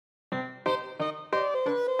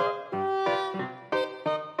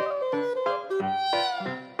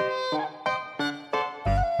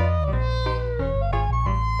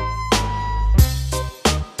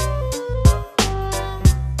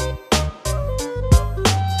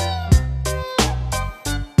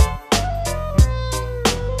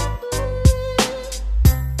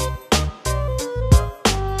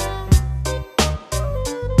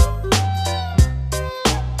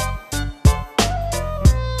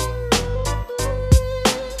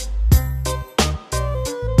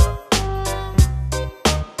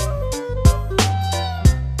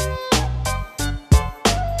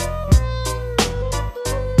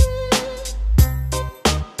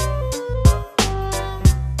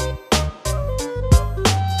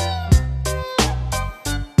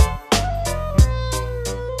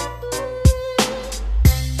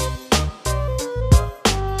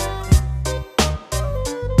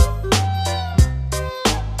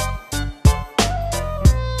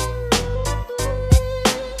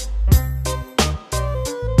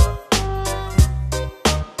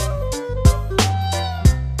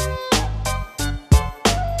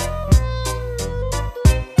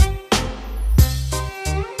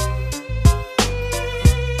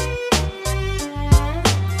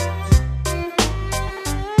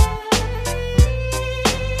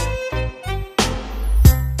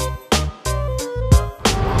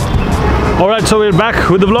Alright, so we're back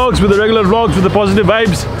with the vlogs, with the regular vlogs, with the positive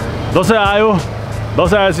vibes. Dasain आयो,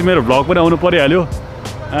 Dasain आएपछि मेरो vlog पनि आउनु परिहाल्यो.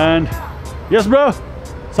 And yes bro,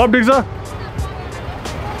 सब ठीक छ?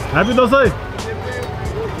 Happy Dasain.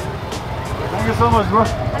 Thank you so much bro.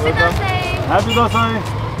 Happy Dasain. Happy Dasain.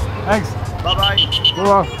 Thanks. Bye bye.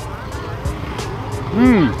 Bye.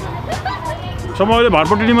 So म अहिले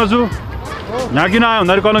भाटपट्टीमा छु. यहाँ किन आयो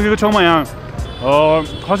भन्दाखेरि कलङ्कीको छेउमा यहाँ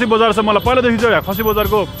खसी बजार छ. मलाई पहिलादेखि चाहिँ यहाँ खसी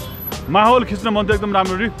बजारको माहौल खिच्न मन थियो एकदम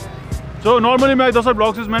राम्ररी. So normally my Dasain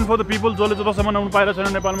vlogs is meant for the people जसले चाहिँ दसैँ मनाउनु पाइरहेको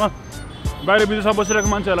छैन नेपालमा. बाहिर विदेशमा बसिरहेको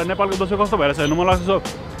मान्छेहरूलाई नेपालको दसैँ कस्तो भइरहेछ हेर्नु मन लाग्छ. So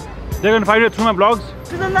they can find it through my vlogs.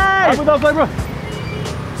 Happy Dasain bro.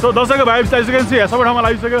 So दसैँको vibes as you can see सबै ठाउँमा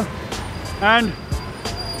लागिसक्यो. And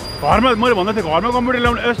घरमा मैले भन्दै थिएँ घरमा कम्प्युटर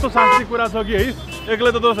ल्याउनु यस्तो सांस्कृतिक कुरा छ कि है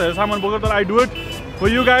एक्लै त दसैँ सामान बोकेर तर I do it for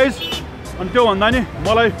you guys. अनि त्यो भन्दा नि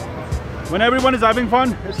मलाई when everyone is having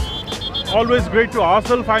fun it's always great to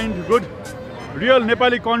hustle, find good real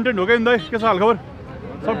Nepali content हो क्या नि दाइ. के छ हालखबर?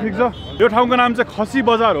 सब ठिक छ. यो ठाउँको नाम चाहिँ खसी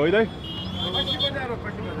बजार हो है दाइ.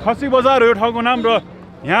 खसी बजार हो यो ठाउँको नाम र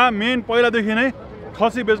यहाँ मेन पहिलादेखि नै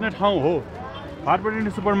खसी बेच्ने ठाउँ हो. भाटपट्टी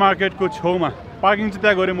सुपर मार्केटको छेउमा पार्किङ चाहिँ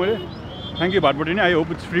त्यहाँ गरेँ मैले. थ्याङ्क यू भाटपट्टी नै. I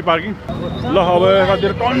hope it's free parking. ल अब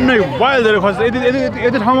कतिवटा टन्नै वाइल्ड धेरै खसी.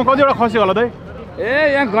 यति ठाउँमा कतिवटा खसी होला दाइ?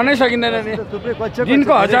 ए यहाँ गनै सकिँदैन नि.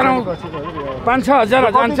 दिनको हजारौँ 5-6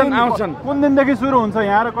 हजार जान्छन् आउँछन्. कुन दिनदेखि सुरु हुन्छ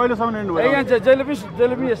यहाँ र कहिलेसम्म एन्ड भयो? यहाँ चाहिँ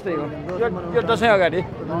जलेबी यस्तै हो. यो दसैँ अगाडि.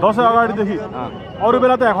 दसैँ अगाडिदेखि अरू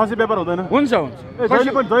बेला त यहाँ खसी व्यापार हुँदैन? हुन्छ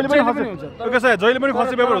जहिले पनि खसी हुन्छ. कसै जहिले पनि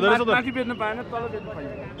खसी व्यापार हुँदैन रहेछ त? माथि बेच्नु पाएन तल बेच्नु पाएन.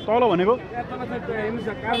 तल भनेको हेर्नुहोस्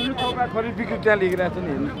काठमाडौँ चौका खरिद बिक्री त्यहाँ लेखिरहेको छ नि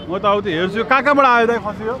हेर्नु. म त आउँथेँ हेर्छु. कहाँबाट आयो दाइ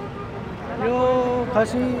खसी? यो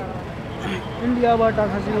खसी इन्डियाबाट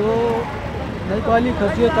खसी हो. नेपाली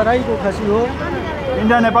खसी हो, तराईको खसी हो.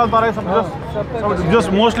 इन्डिया नेपाल तराई सब जस्ट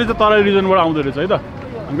मोस्टली चाहिँ तराई रिजनबाट आउँदो रहेछ है त.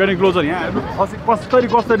 Getting closure. यहाँ खसी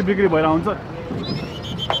कसरी बिक्री भएर आउँछ.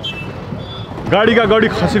 गाडीका गाडी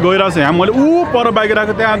खसी गइरहेको छ यहाँ. मैले पर बाइक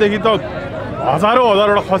राखेको त्यहाँदेखि त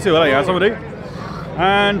हजारवटा खसी होला यहाँसम्म है.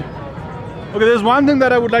 And okay there is one thing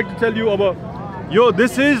that I would like to tell you. अब यो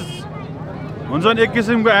दिस इज हुन्छ नि एक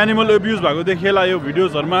किसिमको एनिमल एब्युज भएको देखिएला यो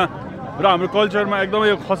भिडियोजहरूमा र हाम्रो कल्चरमा एकदमै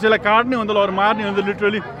यो खसीलाई काट्ने हुन्छ अरू मार्ने हुन्छ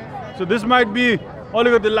literally. So this might be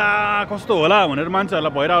अलिकति ला कस्तो होला भनेर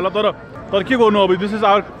मान्छेहरूलाई भइरह होला. तर के गर्नु अब दिस इज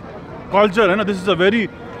आवर कल्चर होइन. दिस इज अ भेरी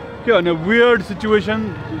के भने वियर्ड सिचुएसन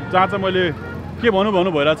जहाँ चाहिँ मैले के भनौँ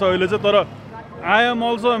भइरहेको छ अहिले चाहिँ. तर I am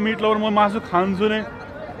also meet lover. म मासु खान्छु नै.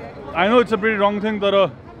 I know it's a very wrong thing तर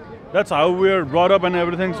that's how we are brought up and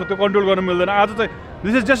everything. So त्यो कन्ट्रोल गर्न मिल्दैन. आज चाहिँ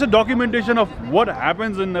this is just a documentation of what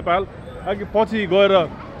happens in Nepal. पछि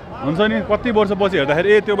गएर हुन्छ नि कति वर्षपछि हेर्दाखेरि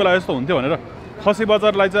ए त्यो बेला यस्तो हुन्थ्यो भनेर. खसी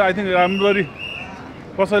बजारलाई चाहिँ आई थिङ्क राम्ररी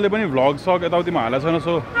कसैले पनि भ्लग सक यताउतिमा हालेको छैन.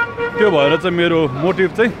 सो त्यो भएर चाहिँ मेरो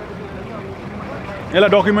मोटिभ चाहिँ यसलाई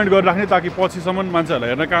डकुमेन्ट गरेर राख्ने ताकि पछिसम्म मान्छेहरूलाई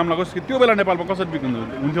हेर्न काम लागोस् कि त्यो बेला नेपालमा कसरी बिक्नु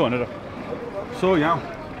हुन्थ्यो भनेर. सो यहाँ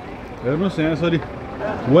हेर्नुहोस् यहाँ यसरी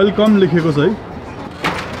वेलकम लेखेको छ है.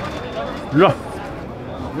 ल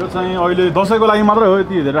यो चाहिँ अहिले दसैँको लागि मात्रै हो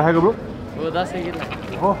यति हेरेर राखेको ब्रो? हो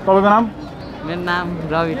दसैँको. हो तपाईँको नाम? मेरो नाम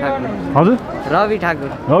रवि ठाकुर. हजुर रवि ठाकुर.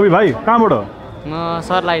 रवि भाइ कहाँबाट? म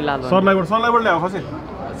सरलाई लाल. सरलाईबाट ल्याएको खसी?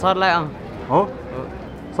 सरलाई हो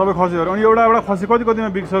सबै खसीहरू. अनि एउटा खसी कतिमा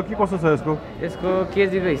बिक्छ कि कस्तो छ यसको? यसको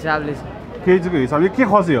केजीको हिसाबले छ. केजीको हिसाबले के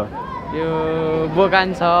खसी हो? यो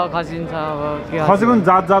बोकान छ खसिन छ. अब के खसीको पनि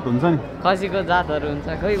जात हुन्छ नि? खसीको जातहरू हुन्छ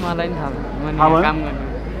खोइ मलाई नि थाहा भएन. काम गर्ने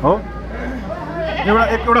हो.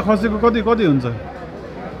 एउटा खसीको कति हुन्छ?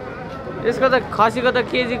 यसको त खसीको त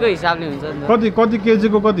केजीको हिसाबले हुन्छ नि. कति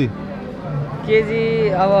केजीको कति?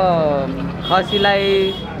 केजी अब खसीलाई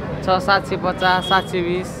 750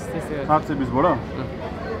 720 त्यस्तै. 720बाट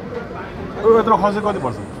यत्रो खसी कति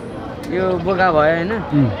पर्छ? यो बोका भयो होइन.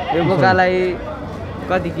 यो बोकालाई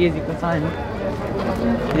कति केजीको छ होइन.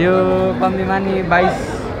 यो कम्तीमा नि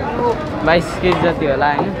 22 केजी जति होला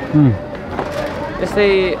होइन.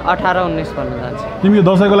 यस्तै 18-19 पर्न जान्छ. तिमी यो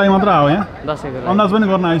दसैँको लागि मात्र आयो यहाँ? दसैँको लागि अन्दाज पनि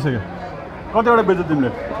गर्न आइसक्यो. कतिवटा बेच्यौ तिमीले?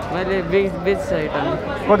 मैले बेचिसकेँ.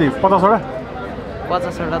 कति 50वटा?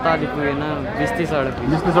 50वटा त अलिक पुगेन. 20-30वटा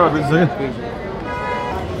पुग्यो. 20-30वटा बेचिसक्यो.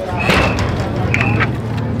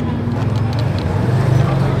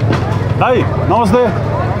 भाइ नमस्ते.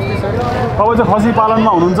 तपाईँ चाहिँ खसी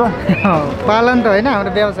पालनमा हुनुहुन्छ? पालन त होइन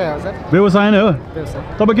हाम्रो व्यवसाय हो सर. व्यवसाय नै हो? व्यवसाय.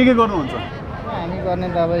 तपाईँ के गर्नुहुन्छ? हामी गर्ने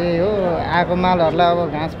त अब यही हो आएको मालहरूलाई अब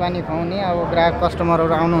घाँस पानी खुवाउने. अब ग्राहक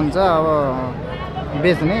कस्टमरहरू आउनुहुन्छ अब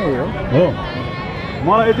बेच्ने हो.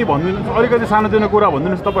 मलाई यति भनिदिनुहोस् अलिकति सानोतिनो कुरा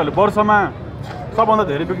भनिदिनुहोस्. तपाईँहरूले वर्षमा सबभन्दा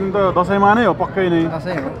धेरै बिक्नु त दसैँमा नै हो पक्कै नै.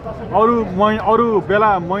 दसैँ हो. अरू बेला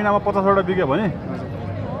महिनामा 50वटा बिक्यो भने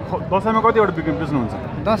दसैँमा कतिवटा बेच्नुहुन्छ?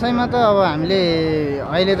 दसैँमा त अब हामीले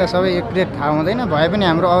अहिले त सबै एक रेट थाहा हुँदैन, भए पनि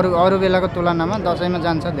हाम्रो अरू बेलाको तुलनामा दसैँमा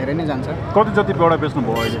जान्छ, धेरै नै जान्छ। कति जति एउटा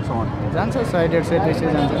बेच्नुभयो अहिलेसम्म? जान्छ 100, 150,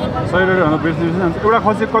 200 जान्छ। 100 बेच्ने जान्छ। एउटा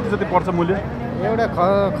खसी कति जति पर्छ मूल्य? एउटा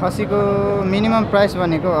खसीको मिनिमम प्राइस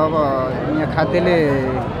भनेको अब यहाँ खाद्यले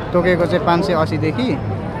तोकेको चाहिँ 580 देखि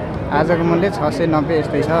आजको मूल्य 690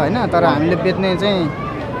 यस्तै छ होइन। तर हामीले बेच्ने चाहिँ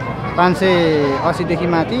 580 देखि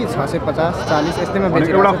माथि 650, 40 यस्तैमा बेच्छ।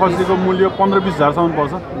 एउटा खसीको मूल्य 15-20 हजारसम्म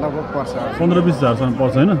पर्छ, लगभग पर्छ। 15-20 हजारसम्म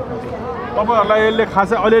पर्छ होइन। तपाईँहरूलाई यसले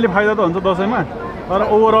खासै अलिअलि फाइदा त हुन्छ दसैँमा, तर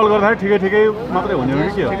ओभरअल गर्दाखेरि ठिकै मात्रै हुने हो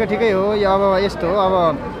कि के? ठिकै हो। यो अब यस्तो हो, अब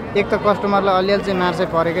एक त कस्टमरलाई अलिअलि चाहिँ मार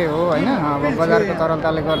चाहिँ परेकै हो होइन, अब बजारको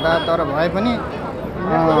तरलताले गर्दा। तर भए पनि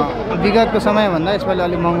विगतको समयभन्दा यसपालि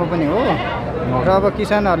अलिक महँगो पनि हो र अब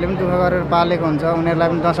किसानहरूले पनि दुःख गरेर पालेको हुन्छ, उनीहरूलाई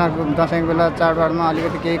पनि दसैँको बेला चाडबाडमा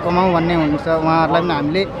अलिकति केही कमाउँ भन्ने हुन्छ। उहाँहरूलाई पनि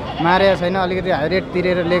हामीले मारेको छैन, अलिकति हाई रेट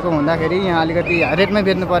तिरेर लिएको हुँदाखेरि यहाँ अलिकति हाई रेटमै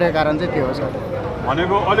बेच्नु परेको कारण चाहिँ त्यो हो सर।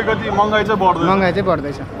 भनेको अलिकति महँगाइ चाहिँ बढ्दैछ? महँगाइ चाहिँ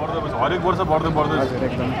बढ्दैछ, हरेक वर्ष बढ्दै हजुर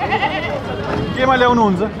एकदम। केमा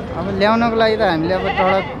ल्याउनुहुन्छ? अब ल्याउनको लागि त हामीले अब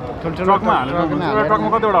ठुल्ठुलो ट्रकमा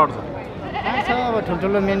कतिवटा अट्छ? छ अब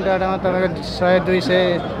ठुल्ठुलो मेन डाटामा तपाईँको 100,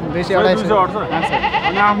 200, 250 अट्छ।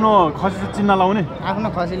 अनि आफ्नो खसी चिन्ह लाउने? आफ्नो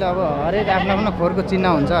खसीले अब हरेक आफ्नो खोरको चिन्ह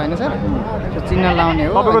हुन्छ होइन सर, त्यो चिन्ह लाउने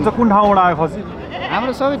हो। तपाईँको चाहिँ कुन ठाउँबाट आयो खसी?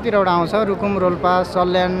 हाम्रो सबैतिरबाट आउँछ, रुकुम, रोल्पा,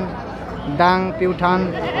 सल्यान, दाङ, प्युठान,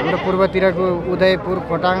 हाम्रो पूर्वतिरको उदयपुर,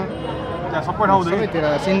 खोटाङ, सबै ठाउँ सबैतिर,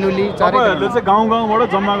 सिन्धुली। तपाईँहरूले चाहिँ गाउँबाट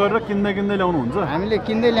जम्मा गरेर किन्दै ल्याउनुहुन्छ? हामीले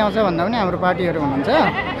किन्दै ल्याउँछ भन्दा पनि हाम्रो पार्टीहरू हुनुहुन्छ,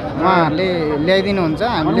 उहाँहरूले ल्याइदिनुहुन्छ।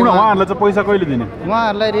 हामीले उहाँहरूलाई चाहिँ पैसा कहिले दिने?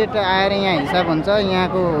 उहाँहरूलाई रेट आएर यहाँ हिसाब हुन्छ,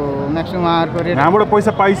 यहाँको म्याक्सिमम् उहाँहरूको रेट। यहाँबाट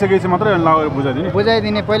पैसा पाइसकेपछि मात्रै लगेर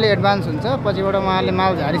बुझाइदिने पहिले एडभान्स हुन्छ, पछिबाट उहाँहरूले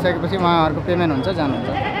माल झारिसकेपछि उहाँहरूको पेमेन्ट हुन्छ,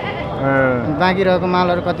 जानुहुन्छ। बाँकी रहेको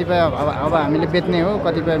मालहरू कतिपय अब हामीले बेच्ने हो,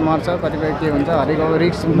 कतिपय मर्छ, कतिपय के हुन्छ, हरेक अब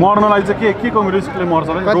रिस्क। मर्नलाई चाहिँ के को रिस्कले मर्छ?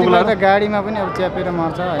 कतिपय त गाडीमा पनि अब च्यापेर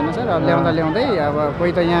मर्छ होइन सर। अब ल्याउँदै अब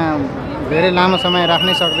कोही त यहाँ धेरै लामो समय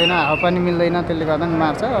राख्नै सक्दैन, हावापानी मिल्दैन, त्यसले गर्दा पनि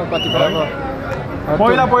मार्छ। कतिपय अब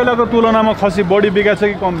पहिलाको तुलनामा खसी बढी बिका छ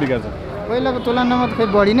कि कम बिका छ? पहिलाको तुलनामा त खोइ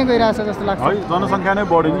बढी नै गइरहेछ जस्तो लाग्छ है। जनसङ्ख्या नै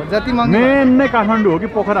बढी, जति महँगो। मेन नै काठमाडौँ हो कि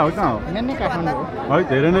पोखरा हो, कहाँ हो? मेन नै काठमाडौँ हो है,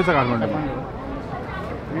 धेरै नै छ काठमाडौँ।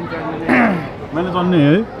 मैले जान्ने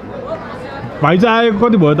है। भाइ चाहिँ आएको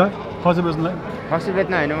कति भयो त खसी बेच्नलाई? खसी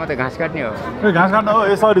बेच्न होइन, म त घाँस काट्ने हो। ए घाँस काट्न हो?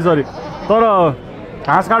 ए सरी। तर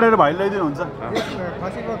घाँस काटेर भाइले ल्याइदिनुहुन्छ?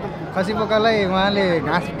 खसी बोकालाई उहाँले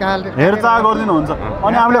घाँस हेरचाह गरिदिनुहुन्छ।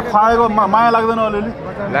 अनि आफूले खुवाएको माया लाग्दैन? अलिअलि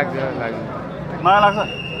लाग्छ। माया लाग्छ?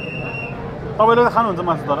 तपाईँले त खानुहुन्छ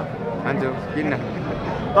मासु? तर खान्छु, किन्न।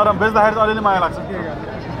 तर बेच्दाखेरि चाहिँ अलिअलि माया लाग्छ?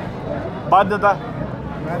 बाध्यता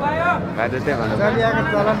चलिआएको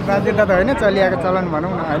चलन, बाध्यता त होइन, चलिआएको चलन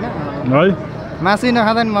भनौँ न होइन। है, मासु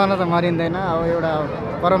नखाँदा नि मर्न त मरिँदैन, अब एउटा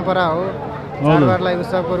परम्परा हो, चाडबाडलाई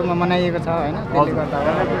उत्सवको रूपमा मनाइएको छ होइन, त्यसले गर्दा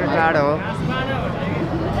चाड हो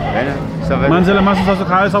होइन। सबै मान्छेले मासु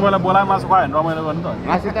खायो, सबैलाई बोलायो, मासु खायो भने रमाइलो गर्नु त।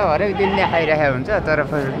 मासु त हरेक दिन नै खाइरहेको हुन्छ, तर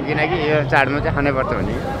किनकि यो चाडमा चाहिँ खानै पर्छ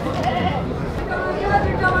भने।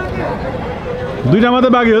 दुईटा मात्रै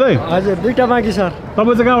बाँकी हो है? हजुर, दुईटा बाँकी सर।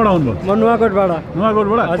 तपाईँ चाहिँ कहाँबाट आउनुभयो? म नुवाकोटबाट।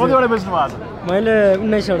 नुवाकोटबाट? कतिवटा बेच्नुभयो आज? मैले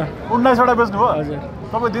 19वटा। 19वटा बेच्नुभयो? हजुर।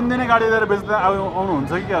 तपाईँ दिनदिनै गाडी लिएर बेच्दै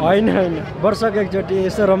आउनुहुन्छ कि? होइन, वर्षको एकचोटि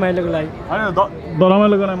यसो रमाइलोको लागि। होइन,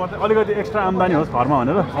 रमाइलोको लागि मात्रै, अलिकति एक्स्ट्रा आम्दानी होस् घरमा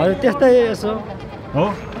भनेर? हजुर, त्यस्तै यसो हो।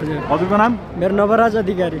 हजुर। हजुरको नाम? मेरो नवराज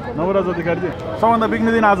अधिकारी। नवराज अधिकारी चाहिँ सबभन्दा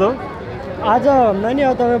बिक्ने दिन आज हो? आज भन्दा नि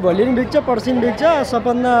अब तपाईँ भोलि नि बिक्छ, पर्सि नि बिक्छ,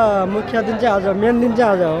 सबभन्दा मुख्य दिन चाहिँ आज, मेन दिन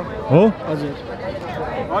चाहिँ आज हो। हजुर।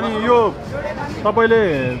 अनि यो तपाईँले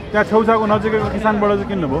त्यहाँ छेउछाउको नजिकैको किसानबाट चाहिँ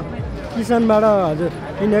किन्नुभयो? किसानबाट हजुर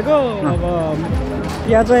किनेको। अब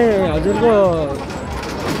यहाँ चाहिँ हजुरको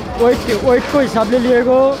वेटको हिसाबले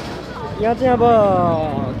लिएको। यहाँ चाहिँ अब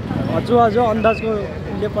हजुर अन्दाजको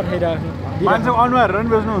ले पठाइरहेको। मान्छेको अनुहार हेरेर नि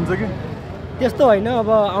बेच्नुहुन्छ कि? त्यस्तो होइन, अब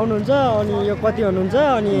आउनुहुन्छ अनि यो कति हुनुहुन्छ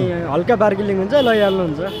अनि हल्का बार्गेनिङ हुन्छ,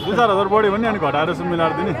 लैहाल्नुहुन्छ। 2-4 हजार बढ्यो भने अनि घटाएर यसो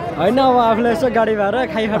मिलाएर दिने होइन। अब आफूलाई यसो गाडी भाडा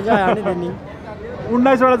खाइ खर्च हाल्ने दिने।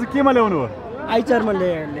 19वटा चाहिँ केमा ल्याउनु भयो? आइचारमा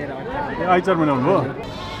लिएर आइचारमा ल्याउनु भयो?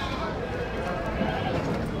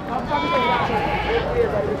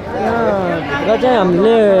 र चाहिँ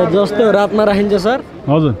हामीले जस्तो रातमा राखिन्छ सर।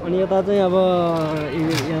 हजुर। अनि यता चाहिँ अब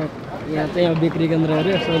यहाँ चाहिँ अब बिक्री केन्द्रहरू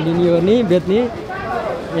यसो लिने ओर्ने बेच्ने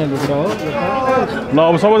यहाँभित्र हो। ल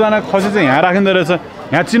अब सबैजना खसी चाहिँ यहाँ राखिँदो रहेछ।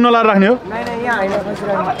 यहाँ चिन्ह लाएर राख्ने हो?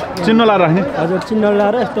 चिन्ह लाएर राख्ने? हजुर, चिन्ह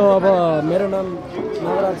लाएर यस्तो। अब मेरो नाम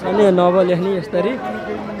नवराज छ नि, नव लेख्ने यसरी।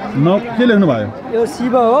 के लेख्नु भयो? यो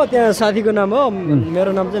शिव हो, त्यहाँ साथीको नाम हो,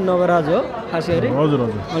 मेरो नाम चाहिँ नवराज हो खासै गरी। हजुर।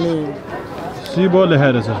 अनि शिव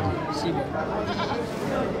लेखाएर छ। शिव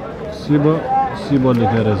शिव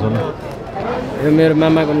लेखेर रहेछ ल यो मेरो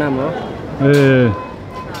मामाको नाम हो ए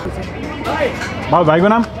भाइको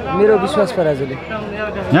नाम मेरो विश्वास पराजुली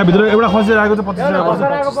यहाँ भित्र एउटा खसी राखेको चाहिँ 25 रुपैयाँ पर्छ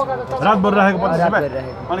रातभर राखेको 25 रुपैयाँ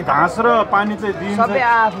अनि घाँस र पानी चाहिँ दिन्छ सबै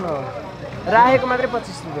आफ्नो राखेको मात्रै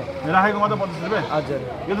 25 रुपैयाँ राखेको मात्र 25 रुपैयाँ हजुर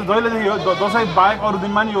यो त जहिलेदेखि यो दसैँ बाहेक अरू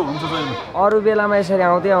दिनमा नि यो हुन्छ जहिले अरू बेलामा यसरी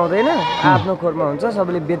आउँदै आउँदैन आफ्नो खोरमा हुन्छ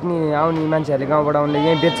सबैले बेच्ने आउने मान्छेहरूले गाउँबाट आउने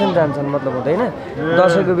यहीँ बेच्छन् जान्छन् मतलब हुँदैन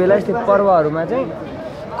दसैँको बेला यस्तै पर्वहरूमा चाहिँ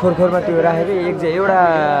खोरमा त्यो राखेर एउटा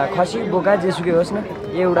खसी बोका जेसुकै होस् न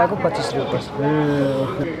एउटाको 25 रुपैयाँ पर्छ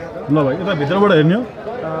ल भाइ यता भित्रबाट हेर्ने हो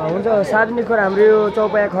हुन्छ सार्वजनिक खोर हाम्रो यो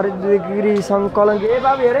चौपाया खरिद बिक्री सङ्घ कलङ्की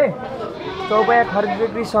बाबु हेरे चौपाया खरिद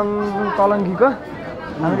बिक्री सङ्घ कलङ्कीको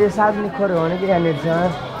हाम्रो यो सार्वजनिक खोर हो भने कि यहाँनिर छ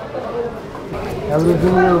हाम्रो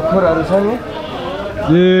जुन यो खोरहरू छ नि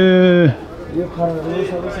यो खोरहरू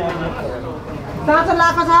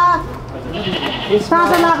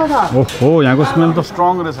ओहो यहाँको स्मेल त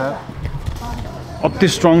स्ट्रङ रहेछ अति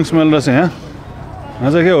स्ट्रङ स्मेल रहेछ यहाँ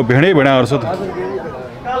चाहिँ के हो भेडाहरू छ त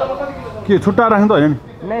के छुट्टा राख्नु त होइन नि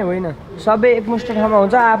नै होइन सबै एकमुष्ट ठाउँमा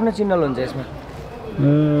हुन्छ आफ्नो चिन्हल हुन्छ यसमा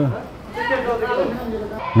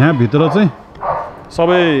यहाँ भित्र चाहिँ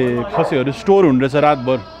सबै खसीहरू स्टोर हुने रहेछ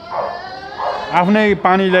रातभर आफ्नै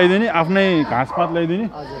पानी ल्याइदिने आफ्नै घाँसपात ल्याइदिने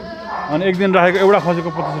अनि एक दिन राखेको एउटा खसीको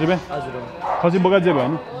 25 रुपैयाँ खसी बोका जे भयो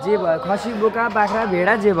नि जे भयो खसी बोका बाख्रा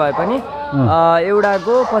भेडा जे भए पनि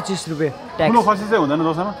एउटाको 25 रुपैयाँ ट्याक्स ठुलो खसी चाहिँ हुँदैन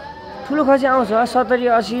दसैँमा ठुलो खसी आउँछ 70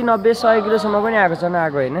 80 90 100 किलोसम्म पनि आएको छ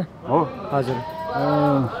नआएको होइन हो हजुर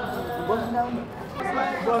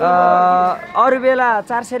अरू बेला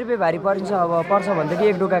 400 रुपैयाँ भारी परिन्छ अब पर्छ भनेदेखि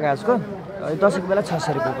एक डोका घाँसको दसैँको बेला 600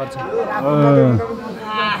 रुपैयाँ पर्छ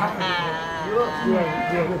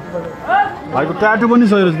भाइको ट्याटु पनि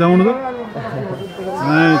सही रहेछ देखाउनु त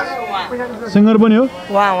सिङ्गर पनि हो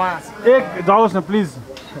एक जाओस् न प्लिज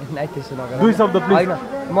दुई शब्द प्लिज होइन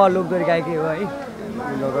म लोकदोरी गायकै हो है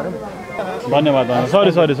नगरौँ धन्यवाद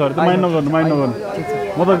सरी माइन्ड नगर्नु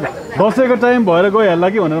म त दसैँको टाइम भएर गइहाल्ला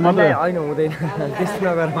कि भनेर मात्रै होइन हुँदैन त्यस्तो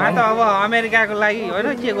नगर्नु त अब अमेरिकाको लागि होइन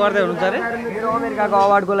के गर्दै हुनुहुन्छ अरे मेरो अमेरिकाको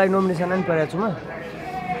अवार्डको लागि नोमिनेसन पनि परेको छु म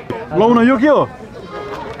लौ न यो के हो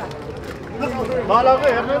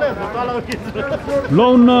लौ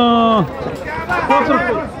न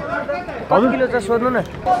कति किलो छ सोध्नु न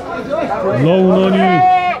लौ न नि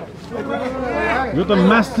यो त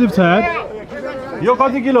म्यासिभ छ यार यो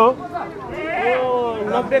कति किलो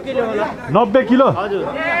 90 किलो होला 90 किलो हजुर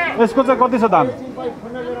यसको चाहिँ कति छ दाम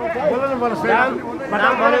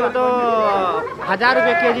दाम भनेको त 1000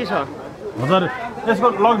 रुपैयाँ केजी छ हजार यसको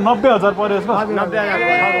लग 90,000 पर्यो यसको 90,000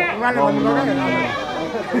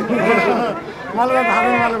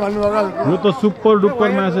 यो त सुपर डुपर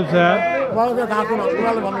म्यासिभ छ यार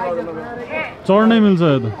चढ्नै मिल्छ यो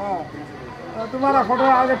त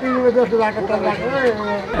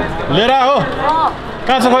लिएर हो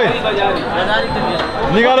कहाँ छ खोइ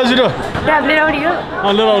निकालो छिटो लिएर आउनु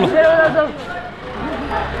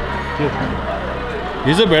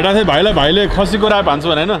हिजो भेटा थिएँ भाइलाई भाइले खसीको राय भान्छु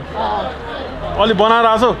भने होइन अलि बनाएर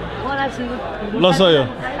आएको ल स यो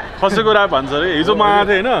खसीको राय भान्छ अरे हिजो म आएको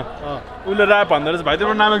थिएँ होइन उसले राय भन्दो रहेछ भाइ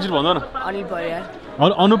तिम्रो नाम एकचोटि भन्दैन अनिल परियार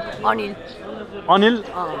अनुप अनिल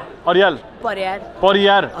परियार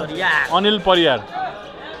परियार अनिल परियार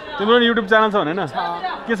तिम्रो युट्युब च्यानल छ भने होइन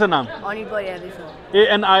के छ नाम अनिल परियार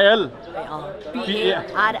ANIL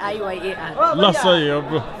ल सही हो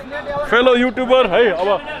ब्रो फेलो युट्युबर है अब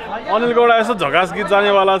अनिलको एउटा यसो झकास गीत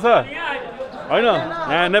जानेवाला छ होइन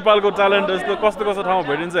यहाँ नेपालको ट्यालेन्ट यस्तो कस्तो कस्तो ठाउँमा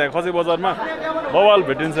भेटिन्छ यहाँ खसी बजारमा बवाल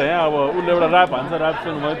भेटिन्छ यहाँ अब उसले एउटा ऱ्याप हान्छ ऱ्याप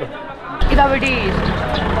सुन्नुभयो त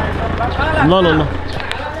ल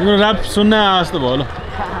तिम्रो ऱ्याप सुन्ने जस्तो भयो ल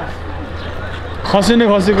खसी नै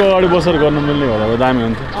खसीको अगाडि बसेर गर्नु मिल्ने होला दामी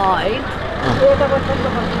हुन्थ्यो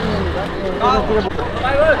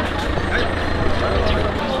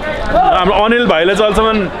हाम्रो अनिल भाइले चाहिँ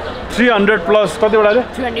अहिलेसम्म 300 प्लस कतिवटा अरे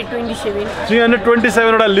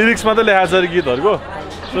 327 वटा लिरिक्स मात्रै लेखाएको छ अरे गीतहरूको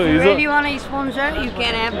सो हिजो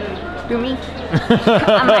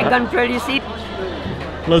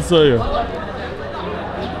ल सही हो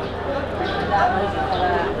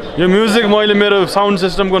यो म्युजिक मैले मेरो साउन्ड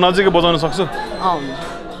सिस्टमको नजिकै बजाउन सक्छु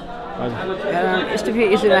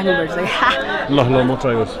ल म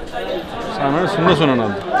ट्राई गर्छु सानो सुन न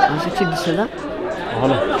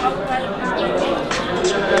हेलो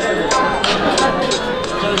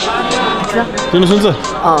तिमी सुन्छ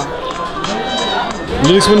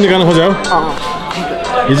लिरिक्स पनि निकाल्नु खोज्यो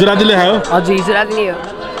हिजो राति लेखायो हजुर हिजो राति नै हो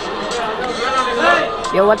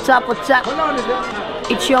Yo, what's up?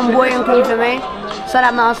 It's your boy Uncle man. Shout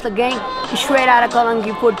out Master Gang. Straight out of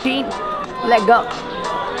Kalangi 14. Let go.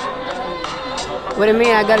 What do you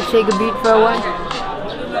mean? I gotta shake a beat for a while.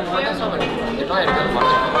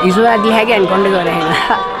 Isu lagi lagi and konde gore haina.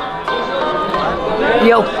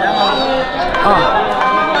 Yo.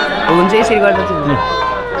 हुन्छ यसरी गर्दा चाहिँ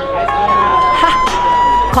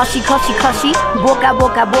खसी खसी खसी बोका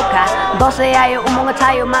बोका बोका दसैँ आयो उमङ्ग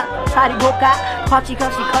छायो मा सारी बोका खसी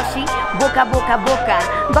खसी खसी बोका बोका बोका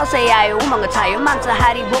दसैँ आयो उमङ्ग छायो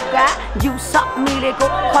मांसाहारी बोका जिउ सब मिलेको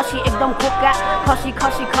खसी एकदम खोका खसी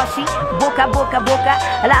खसी खसी बोका बोका बोका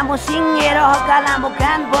लामो सिङ्गेर हल्का लामो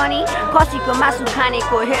कान पनि खसीको मासु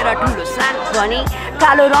खानेको हेर ठुलो सान पनि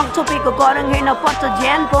कालो रङ छोपेको करङ हेर्न पर्छ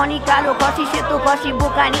ज्यान पनि कालो खसी सेतो खसी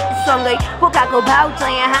बोकानी सँगै बोकाको भाउ छ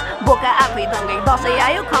यहाँ बोका आफै दङ्गै दसैँ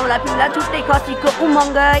आयो खाउला पिउला छुट्टै खसीको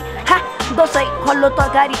उमङ्गै हा दसैँ खल्लो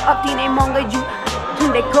तरकारी अति नै महँगै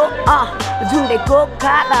झुन्डेको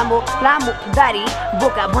खा लामो लामो दारी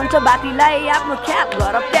बोका भन्छ बाटीलाई आफ्नो ख्यात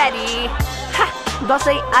गर प्यारी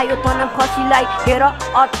दसैँ आयो तनम खसीलाई हेर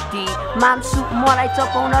अति मासु मलाई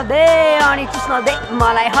चपाउन दे अनि चुस्न दे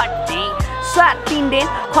मलाई हट्टी स्वाद 3 दिन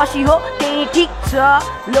खसी हो त्यही ठिक छ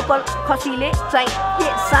लोकल खसीले चाहिँ के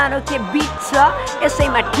सानो के बिच छ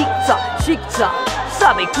यसैमा ठिक छ सिक्छ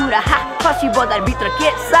सबै कुरा खसी बजारभित्र के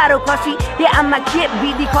साह्रो खसी हे आमा के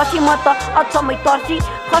विधि खसी म त अचम्मै तर्सी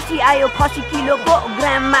खसी आयो खसी किलोको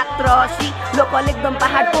ग्राम मात्र 80 लोकल एकदम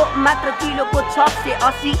पहाडको मात्र किलोको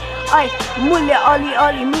 680 ऐ मूल्य अलि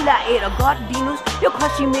अलि मिलाएर गरिदिनुस् यो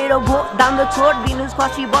खसी मेरो भो दाम्रो छोडिदिनुस्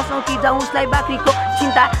खसी बसौँ कि जाउँ उसलाई बाख्रीको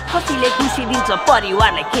चिन्ता खसीले खुसी दिन्छ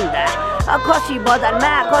परिवारलाई किन्दा खसी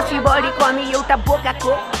बजारमा खसी बढी कमी एउटा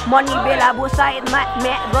बोकाको मनी बेला बो सायद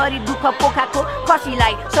म्या गरी दुःख पोखाको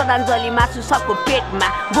खसीलाई श्रद्धाञ्जली मासु सबको पेटमा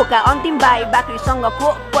बोका अन्तिम बाई बाख्रीसँगको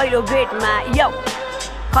पहिलो भेटमा यौ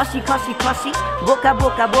खसी खसी खसी बोका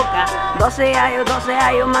बोका बोका दसैँ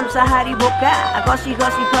आयो मांसाहारी बोका खसी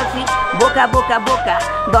खसी खसी बोका बोका बोका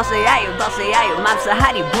दसैँ आयो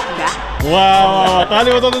मांसाहारी बोका वाह ताली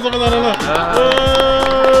बजाउनु सबैजनालाई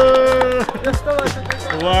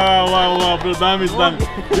वाह ब्रो दामी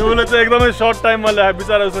यो उसले चाहिँ एकदमै सर्ट टाइममा ल्याए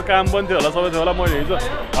बिचरा उसको काम पनि थियो होला सबै थियो होला मैले हिजो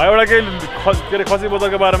एउटा केही के अरे खसी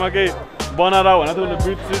बजारको बारेमा केही बनाएर भनेर चाहिँ उसले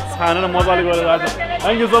बिट सिट छानेर मजाले गरेर आएको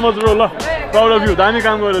thank you so much bro ल प्राउड अफ यु दामी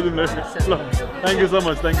काम गरेर तिमीले ल thank you so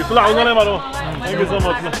much thank you ल आउँदैन मारौँ थ्याङ्क यू सो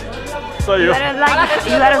मच ल सही हो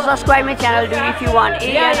You gotta subscribe my channel dude if you want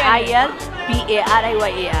ANILPARIYAR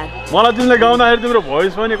मलाई तिमीले गाउँदाखेरि तिम्रो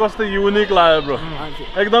भोइस पनि कस्तो युनिक लाग्यो ब्रो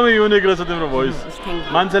एकदमै युनिक रहेछ तिम्रो भोइस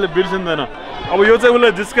मान्छेले बिर्सिँदैन अब यो चाहिँ उसले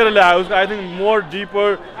जिस्केर ल्यायो उसको I think more deeper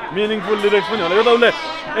meaningful lyrics पनि होला यो त उसले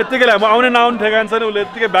यत्तिकै ल्यायो म आउने नआउने ठेगान छैन उसले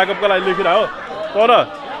यत्तिकै ब्याकअपको लागि लेखिरह्यो तर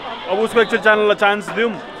अब उसको एकचोटि च्यानललाई चान्स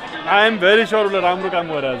दिउँ आई एम भेरी स्योर उसले राम्रो काम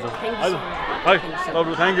गरिरहेको छ है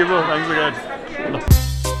thank you bro thank you guys ल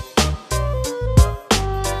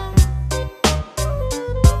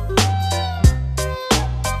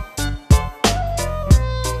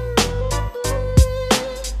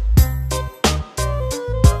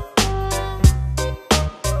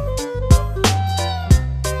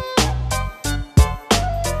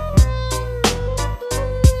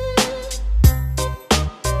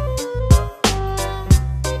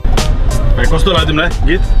कस्तो लाग्यो तिमीलाई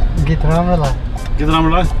गीत राम्रो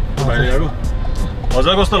लाग्यो भाइले गाएको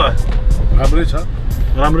हजुर कस्तो लाग्यो राम्रै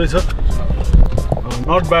छ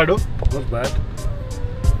नट ब्याड हो नट ब्याड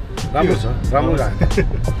राम्रो छ राम्रो लाग्यो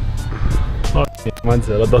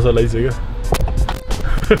मान्छेहरूलाई दसैँ लगाइसक्यो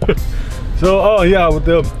सो यहाँ अब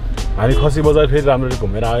त्यो हामी खसी बजार फेरि राम्ररी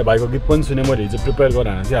घुमेर आयो भाइको गीत पनि सुने मैले हिजो प्रिपेयर गरेर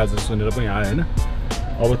आएको थिएँ आज सुनेर पनि आयो होइन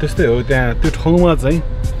अब त्यस्तै हो त्यहाँ त्यो ठाउँमा चाहिँ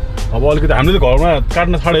अब अलिकति हामीले त घरमा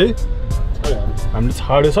काट्न छाड्यो है हामीले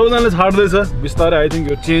छाड्यो सबैजनाले छाड्दैछ बिस्तारै आई थिङ्क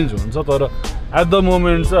यो चेन्ज हुन्छ तर एट द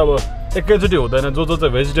मोमेन्ट चाहिँ अब एकैचोटि हुँदैन जो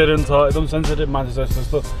चाहिँ भेजिटेरियन छ एकदम सेन्सिटिभ मान्छे छ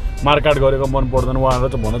यस्तो मारकाट गरेको मन पर्दैन उहाँहरू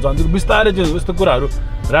चाहिँ भन्न चाहन्छु बिस्तारै चेन्ज यस्तो कुराहरू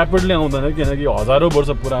ऱ्यापिडली आउँदैन किनकि हजारौँ वर्ष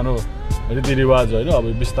पुरानो रीतिरिवाज होइन अब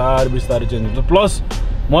बिस्तारै चेन्ज हुन्छ प्लस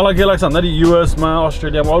मलाई के लाग्छ भन्दाखेरि युएसमा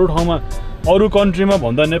अस्ट्रेलियामा अरू ठाउँमा अरू कन्ट्रीमा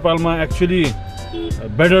भन्दा नेपालमा एक्चुअली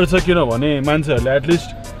बेटर छ किनभने मान्छेहरूले एटलिस्ट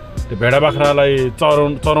त्यो भेडा बाख्रालाई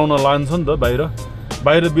चराउन लान्छ नि त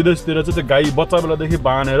बाहिर विदेशतिर चाहिँ त्यो गाई बच्चा बेलादेखि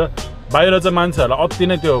बाँधेर बाहिर चाहिँ मान्छेहरूलाई अति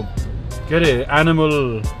नै त्यो के अरे एनिमल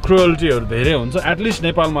क्रुअल्टीहरू धेरै हुन्छ एटलिस्ट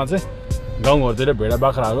नेपालमा चाहिँ गाउँघरतिर भेडा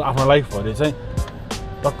बाख्राहरू आफ्नो लाइफभरि चाहिँ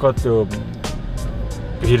टक्क त्यो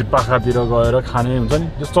भिर पाखातिर गएर खाने हुन्छ नि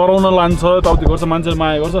त्यो चराउन लान्छ ताउति गर्छ मान्छेले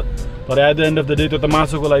माया गर्छ तर at the and of the day त्यो त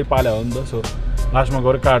मासुको लागि पाल्यो हो नि त सो लास्टमा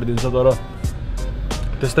गएर काटिदिन्छ तर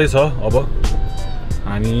त्यस्तै छ अब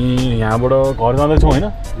हामी यहाँबाट घर जाँदैछौँ होइन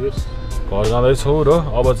घर जाँदैछौँ र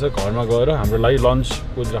अब चाहिँ घरमा गएर हाम्रो लागि लन्च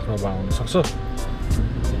राख्न हुनसक्छ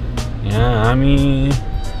यहाँ हामी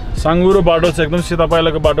साङ्गुरो बाटो चाहिँ एकदम सीता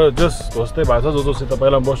पाइलाको बाटो जस ध्वस्तै भएको छ जो सीता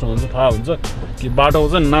पाइलामा बस्नुहुन्छ थाहा हुन्छ कि बाटो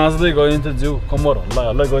चाहिँ नाच्दै गइन्छ जिउ कम्मर हल्ला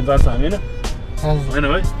हल्ला गइ जान्छ हामी होइन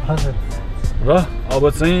भाइ र अब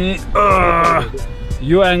चाहिँ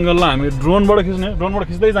यो एङ्गललाई हामी ड्रोनबाट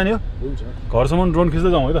खिच्दै जाने हो घरसम्म ड्रोन खिच्दै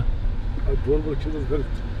जाउँ है त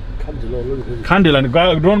खान ढिला नि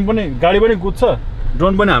ड्रोन पनि गाडी पनि कुद्छ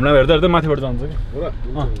ड्रोन पनि हामीलाई हेर्दा हेर्दै माथिबाट जान्छ कि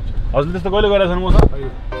हजुरले त्यस्तो कहिले गरेको छैन मसँग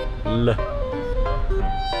ल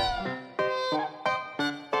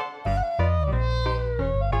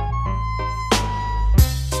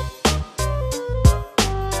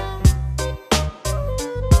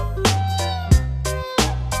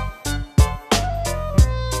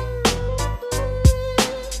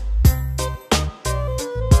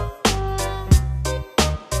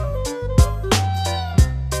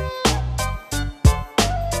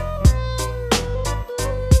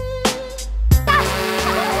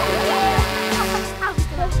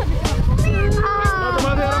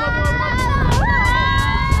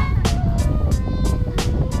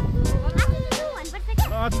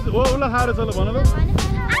खाएर चलो भन त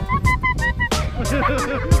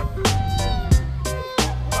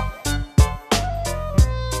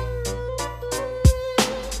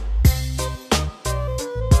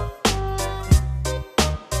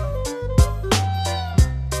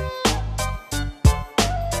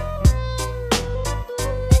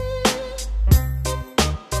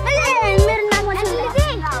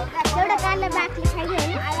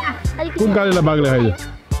कुन कालीलाई बाघले खाइदियो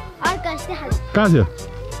कहाँ थियो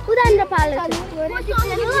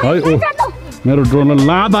है ओ मेरो ड्रोनलाई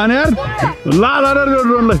लाद हाने यार मेरो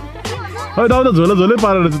ड्रोनलाई है दाउ त झोले झोले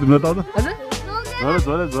पारेर चाहिँ तिमीले दाउ त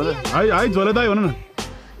झोले है झोले दाइ भन न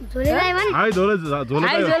है झोले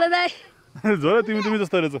दाइ झोले तिमी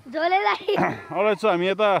जस्तो रहेछ अलराइट सो हामी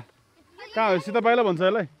यता कहाँ हो सीता पाइला भन्छ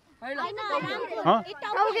यसलाई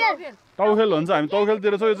तौखेल भन्छ हामी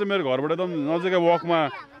तौखेलतिर छौँ यो चाहिँ मेरो घरबाट एकदम नजिकै वकमा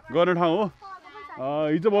गर्ने ठाउँ हो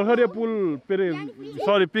हिजो भर्खर यो पुल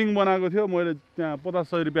पिङ बनाएको थियो मैले त्यहाँ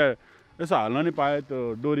 50-100 रुपियाँ यसो हाल्न नि पाएँ त्यो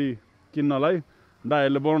डोरी किन्नलाई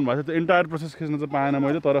दाइहरूले बनाउनु भएको थियो त्यो इन्टायर प्रोसेस खिच्न चाहिँ पाएन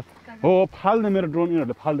मैले तर हो फाल्ने मेरो ड्रोन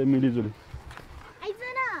यिनीहरूले फाल्दै मिलिजुली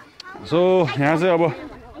सो यहाँ चाहिँ अब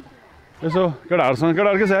यसो केटाहरूसँग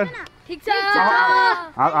केटाहरू के छ यार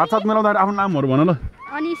हात मिलाउँदाखेरि आफ्नो नामहरू भन ल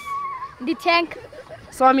अनिस दिछ्याङ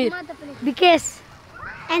समीर विकेश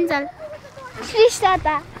एन्जल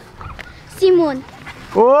श्रीष्ठता सिमोन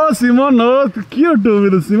ओ सिमोन हो क्युट हो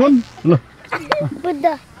मेरो सिमोन ल बुद्ध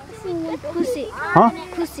सिमोन खुसी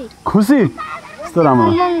खुसी खुसी यस्तो राम्रो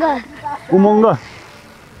उमङ्ग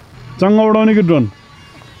चङ्गा उडाउने कि ड्रोन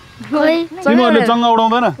तिमीहरूले चङ्गा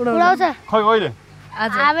उडाउँदैन उडाउँछ खै कहिले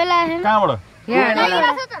आज आबेला कहाँबाट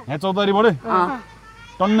यहाँ चौतारीबाटै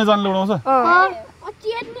टन्ने जानले उडाउँछ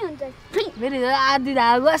मेरो आधी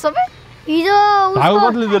धागो सबै हिजो धागो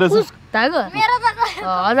कति लिँदो रहेछ धागो मेरो त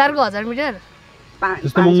 1000 को 1000 मिटर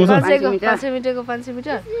यस्तो महँगो छ 500 मिटरको 500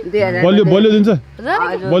 मिटर बलियो दिन्छ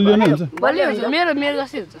बलियो नै हुन्छ बलियो हुन्छ मेरो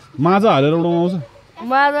जस्तै हुन्छ माजा हालेर उडाउँछ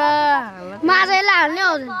माजाले हाल्ने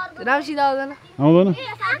आउँदैन रामसित आउँदैन आउँदैन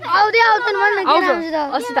भन्नु के रामसित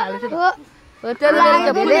अस्ति त हालेको थियो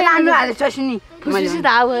त्यसले राम्रो हालेछ सुनि खुसीसित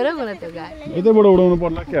आउ भएर मलाई त्यो गाय यतैबाट उडाउनु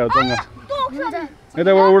पर्ला के हो चङ्गा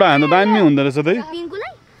यतैबाट उडा हान्दा दामी हुँदो रहेछ त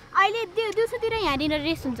पिङ्कुलाई अहिले दिउँसोतिर यहाँनिर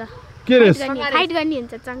रेस हुन्छ के रेस फाइट गर्ने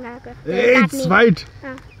हुन्छ चङ्गाको इट्स फाइट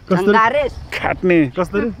कसरी रेस काट्ने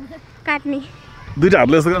कसरी काट्ने दुईटा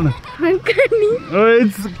हातले यसो गर्न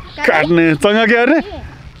इट्स काट्ने चङ्गा के अरे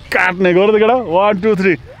काट्ने गर त केटा 1 2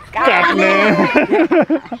 3 काट्ने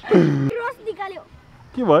रस निकाल्यो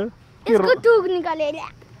के भयो यसको थुक निकाल्यो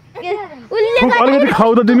अलिकति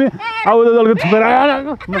खाऊ त तिमी आउ त अलिकति थुपेर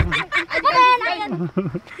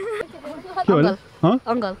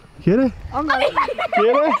अंकल के रे अंकल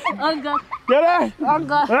के रे अंकल के रे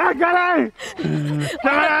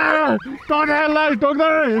अंकल टोक्दै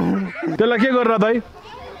त्यसलाई के गरेर दाइ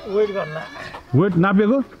वेट गर्ला वेट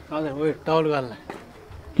नापेको हजुर वेट तौल गर्ला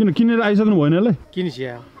किन किनेर आइसक्नु भएन यसलाई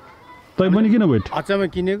किनिस्या तै पनि किन वेट अचम्म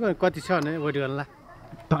किनेको कति छ भने वेट गर्ला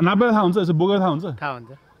नापेर थाहा हुन्छ यसो बोकेर थाहा हुन्छ थाहा हुन्छ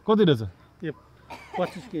कति रहेछ यो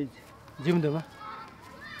 25 केजी जिउँदोमा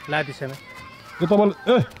लादिसम्म यो तपाईँले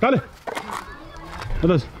ए काले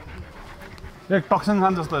यता एक टक्सन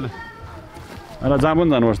खान्छ जस्तो अहिले र जहाँ पनि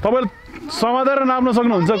जानुपर्छ तपाईँले समातेर नाप्न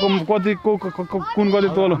सक्नुहुन्छ कति कुन कति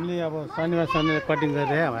तोल हामीले अब शनिबार कटिङ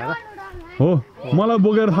गरेर भएर हो मलाई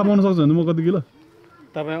बोकेर थाहा पाउन सक्छ भने म कति किलो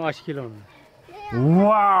तपाईँ 80 किलो हुनुहुन्छ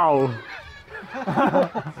वाउ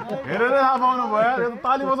हेरेर थाहा पाउनु भयो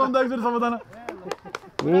ताली बजाउनु त एकचोटि सबैजना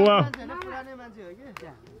वा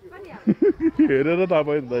हेरेर थाहा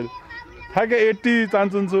पायो त ठ्याक्कै 80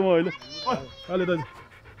 चान्स हुन्छु म अहिले अहिले दाजु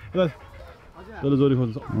त्यसले जोरी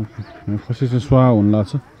खोज्छ खसी चाहिँ सुहा हुन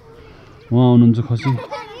लाग्छ उहाँ आउनुहुन्छ खसी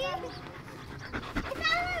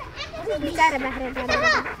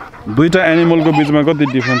दुईटा एनिमलको बिचमा कति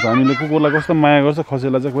डिफ्रेन्स हामीले कुकुरलाई कस्तो माया गर्छ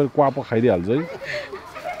खसीलाई चाहिँ फेरि क्वाप खाइदिइहाल्छ है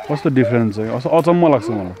कस्तो डिफ्रेन्स चाहिँ अचम्म लाग्छ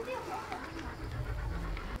मलाई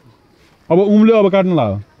अब उम्ल्यो अब काट्नु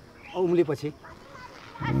लाग्यो उम्लेपछि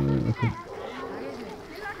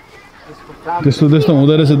त्यस्तो त्यस्तो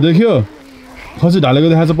हुँदो रहेछ देख्यो खसी ढालेको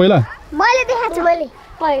देखाएको छ पहिला मैले देखाएको छु मैले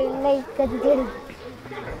पहिल्यै कतिखेर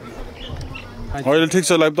अहिले ठिक छ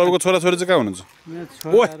लाइफ तपाईँको छोराछोरी चाहिँ कहाँ हुनुहुन्छ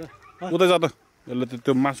ओए उतै जा त यसले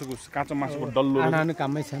त्यो मासुको काँचो मासुको डल्लो आफ्नो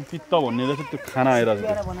काममै छन् पित्त भन्ने रहेछ त्यो खाना आइरहेछ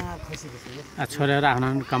छोराहरू आफ्नो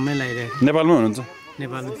काममै लगाइरहेको नेपालमै हुनुहुन्छ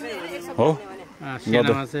नेपालमा हो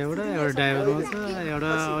सेनामा छ एउटा ड्राइभरमा छ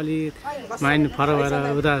एउटा अलि माइन्ड फरक भएर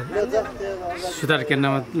उता सुधार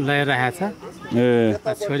केन्द्रमा लगाइरहेको छ ए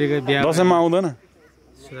छोरीको बिहा दसैँमा आउँदैन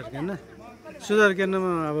सुधार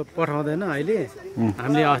केन्द्रमा अब पठाउँदैन अहिले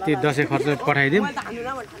हामीले अस्ति दसैँ खर्च पठाइदिउँ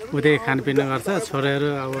उतै खानपिन गर्छ छोराहरू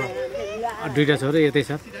अब दुईवटा छोरा यतै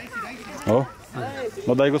छ हो ल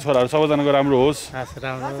दाइको छोराहरू सबैजनाको राम्रो होस्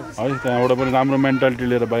राम्रो है त्यहाँबाट पनि राम्रो मेन्टालिटी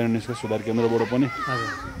लिएर बाहिर निस्क्यो सुधार केन्द्रबाट पनि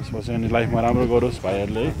त्यसपछि अनि लाइफमा राम्रो गरोस्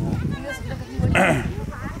भाइहरूले है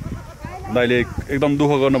दाइले एकदम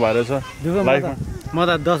दुःख गर्नु भएको रहेछ लाइफमा म त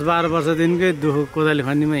 10-12 वर्षदेखिकै दुःख कोदाली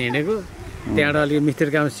खन्नीमा हिँडेको त्यहाँबाट अलिक मिस्त्री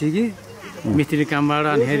काम सिकेँ मिस्त्री कामबाट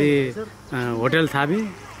अनिखेरि होटल थापेँ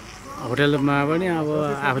होटलमा पनि अब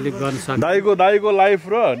आफूले गर्न सक्छ दाइको लाइफ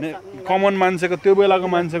र कमन मान्छेको त्यो बेलाको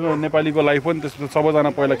मान्छेको नेपालीको लाइफ पनि त्यस्तो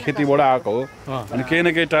सबैजना पहिला खेतीबाट आएको हो अनि केही न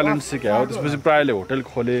केही ट्यालेन्ट सिक्यो हो त्यसपछि प्रायःले होटल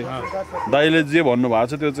खोले दाइले जे भन्नुभएको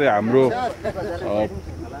छ त्यो चाहिँ हाम्रो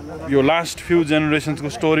यो लास्ट फ्यु जेनेरेसन्सको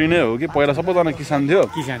स्टोरी नै हो कि पहिला सबैजना किसान थियो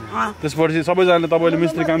त्यसपछि सबैजनाले तपाईँले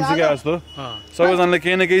मिस्त्री काम सिकाए जस्तो सबैजनाले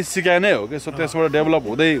केही न केही सिकाए नै हो कि सो त्यसबाट डेभलप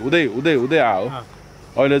हुँदै हुँदै हुँदै हुँदै आयो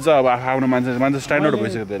अहिले चाहिँ अब आफ्नो मान्छे स्ट्यान्डर्ड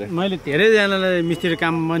भइसक्यो धेरै मैले धेरैजनालाई मिस्त्री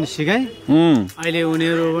काम पनि सिकाएँ अहिले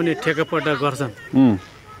उनीहरू पनि ठेकापट्टा गर्छन्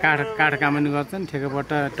काठ काम पनि गर्छन्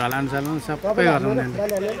ठेकापट्टा ढलान सलान सबै गर्छन्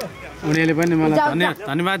उनीहरूले पनि मलाई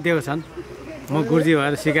धन्यवाद दिएको छन् म गुर्जी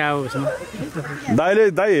भएर सिकाएको उसमा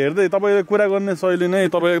दाइ हेर्दै तपाईँले कुरा गर्ने शैली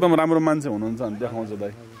नै तपाईँ एकदम राम्रो मान्छे हुनुहुन्छ भने देखाउँछ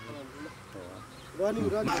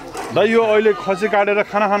दाइ यो अहिले खसी काटेर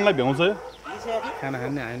खाना खानलाई भ्याउँछ है खाना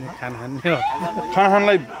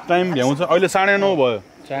खानलाई टाइम भ्याउँछ अहिले 9:30 भयो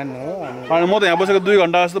म त यहाँ बसेको 2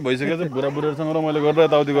 घन्टा जस्तो भइसक्यो चाहिँ बुढाबुढीहरूसँग र मैले गरेर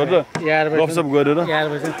यताउति गरेर गफसप गरेर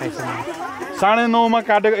 9:30 मा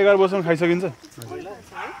काटेको 11 बजीसम्म खाइसकिन्छ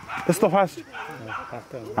त्यस्तो फास्ट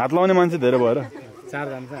हात लाउने मान्छे धेरै भएर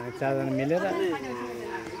 4जना मिलेर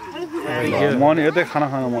म नि यतै खाना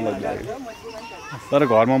खान मन लाग्यो तर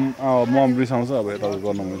घरमा म बिसाउँछ अब यता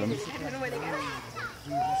गर्नु मिल्दैन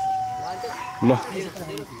ल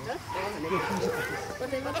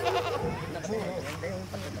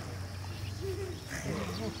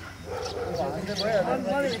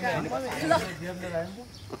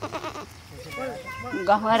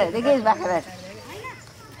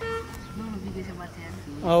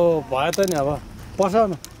अब भयो त नि अब पस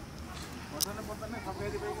न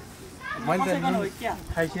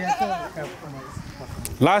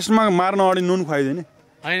लास्टमा मार्न अगाडि नुन खुवाइदिने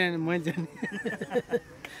होइन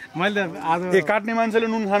मैले आज काट्ने मान्छेले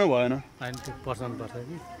नुन खानु भएन पर्साउनु पर्छ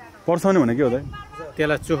कि पर्साउने भने के हो त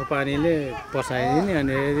त्यसलाई चोखो पानीले पर्साइदिने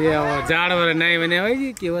अनि अब जाडो भएर नाइ भने हो कि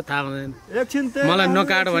के हो थाहा हुँदैन मलाई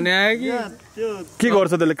नकाट भने आयो कि के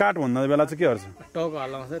गर्छ त्यसले काट भन्दा बेला चाहिँ के गर्छ टाउको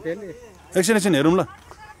हल्लाउँछ त्यसले एकछिन हेरौँ ल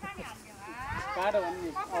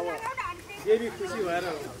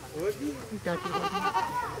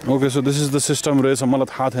okay so this is the system रहेछ मलाई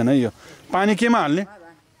थाहा थिएन यो पानी केमा हाल्ने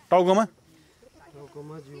टाउकोमा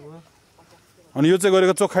अनि यो चाहिँ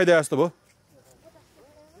गरेको चोखाइदिए जस्तो भयो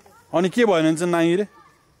अनि के भयो भने चाहिँ नाइ रे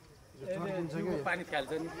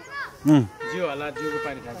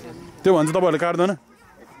त्यो भन्छ तपाईँहरूले काट्दैन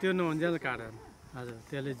त्यो नहुन्छ काट्दैन हजुर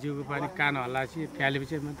त्यसले जिउको पानी कान हल्लाएपछि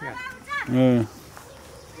फ्यालेपछि मात्रै काट्छ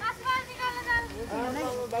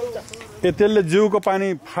त्यसले जिउको पानी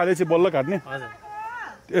फालेपछि बल्ल काट्ने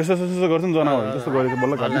यसो गर्छ नि जनावर जस्तो गरेको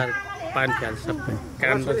बल्ल काट्ने पानी फाल्छ सबै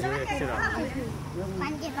कान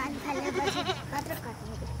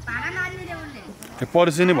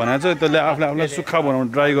पर्सिनी भने चाहिँ त्यसले आफूलाई सुक्खा बनाउनु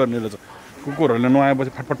ट्राई गर्ने रहेछ कुकुरहरूले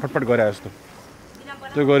नुहाएपछि फटफट गरे जस्तो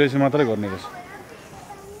त्यो गरेपछि मात्रै गर्ने रहेछ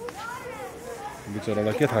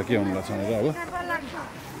बिचरालाई के थाहा के हुनु लाग्छ अब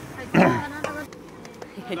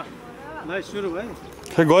सुरु भयो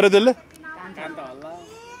खै गऱ्यो त्यसले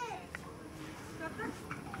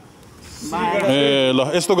ए ल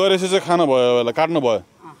यस्तो गरेपछि चाहिँ खानु भयो काट्नु भयो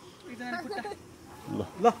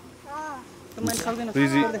ल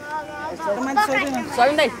Easy.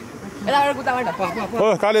 सकिँदै यताबाट कुताबाट हो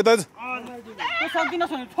काले दाजु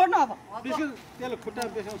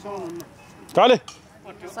काले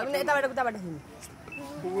सकिँदै यताबाट कुताबाट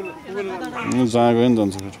जहाँ गयो नि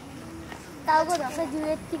जान्छ टाउको धक्का दियो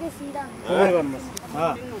यतिकै सिधा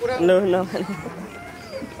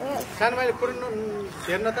सानो मैले पुरिनु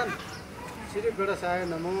हेर्न त सिरी बेडा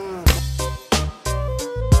साएन म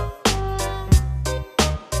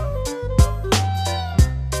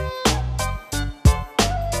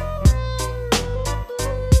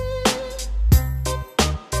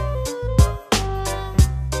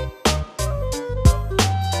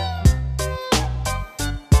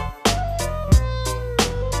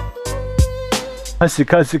Khasi,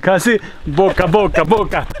 Khasi, Khasi, boca, boca,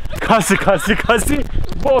 boca. Khasi, Khasi, Khasi,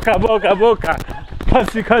 boca, boca, boca.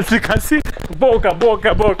 Khasi, Khasi, Khasi, boca,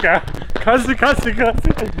 boca, boca. Khasi, Khasi,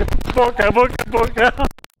 Khasi, boca, boca, boca.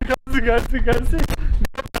 Khasi, Khasi, Khasi,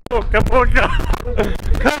 boca, boca.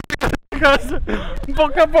 Khasi, Khasi,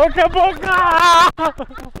 boca, boca, boca.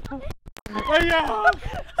 Ayya.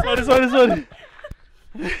 Sorry.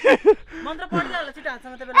 मन्त्र पढ्दै होला छिटो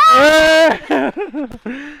हातसँग त्यो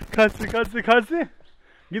Khasi, Khasi, Khasi.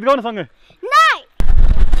 गीत गाउन सँगै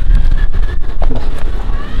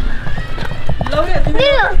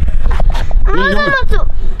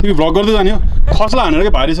तिमी vlog गर्दै जाने हो खसला हानेर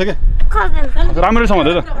के भारी छ क्या राम्ररी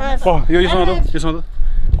समात्यो त यसमा त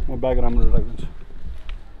म ब्याग राम्रो राखिदिन्छु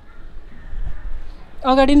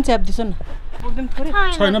अगाडि नि च्याप दिसो न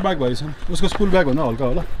छैन ब्याग भारी छ उसको स्कुल ब्याग भन्दा हल्का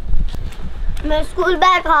होला मेरो स्कुल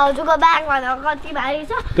ब्याग हजुरको ब्याग भन्दा कति भारी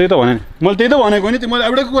छ त्यही त भने मैले त्यही त भनेको नि मैले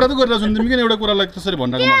एउटै कुरा त गरिरहेको छु नि तिमी किन एउटा कुरालाई त्यसरी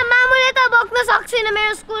भनिरहेको मामुले त बोक्न सक्छिन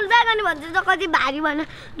मेरो स्कुल ब्याग अनि भन्छ त कति भारी भनेर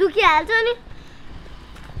दुखिहाल्छ नि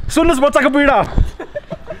सुन्नुहोस् बच्चाको पीडा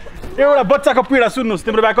एउटा बच्चाको पीडा सुन्नुहोस्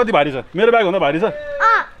तिम्रो ब्याग कति भारी छ मेरो ब्याग भन्दा भारी छ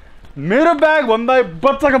मेरो ब्याग भन्दा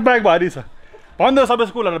बच्चाको ब्याग भारी छ भन्दै सबै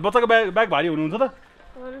स्कुलहरु बच्चाको ब्याग भारी हुनुहुन्छ त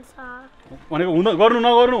हुन्छ भनेको हुन गर्नु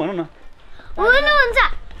नगर्नु भन न हुन्छ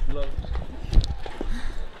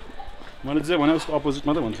मैले जे भने उसको अपोजिट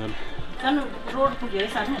मात्रै भन्छ सानो रोड पुग्यो है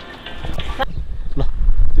सानो ल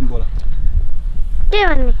तिमी बोल के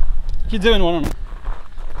भन्ने के जे भने भन न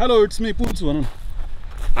हेलो इट्स मी पुन्चु भन न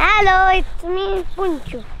hello it's me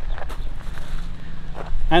पुन्चु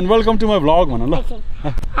and welcome to my vlog भन ल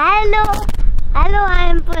hello I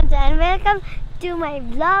am पुन्चु and welcome to my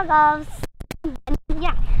vlog of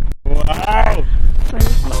बनिया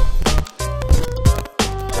वाउ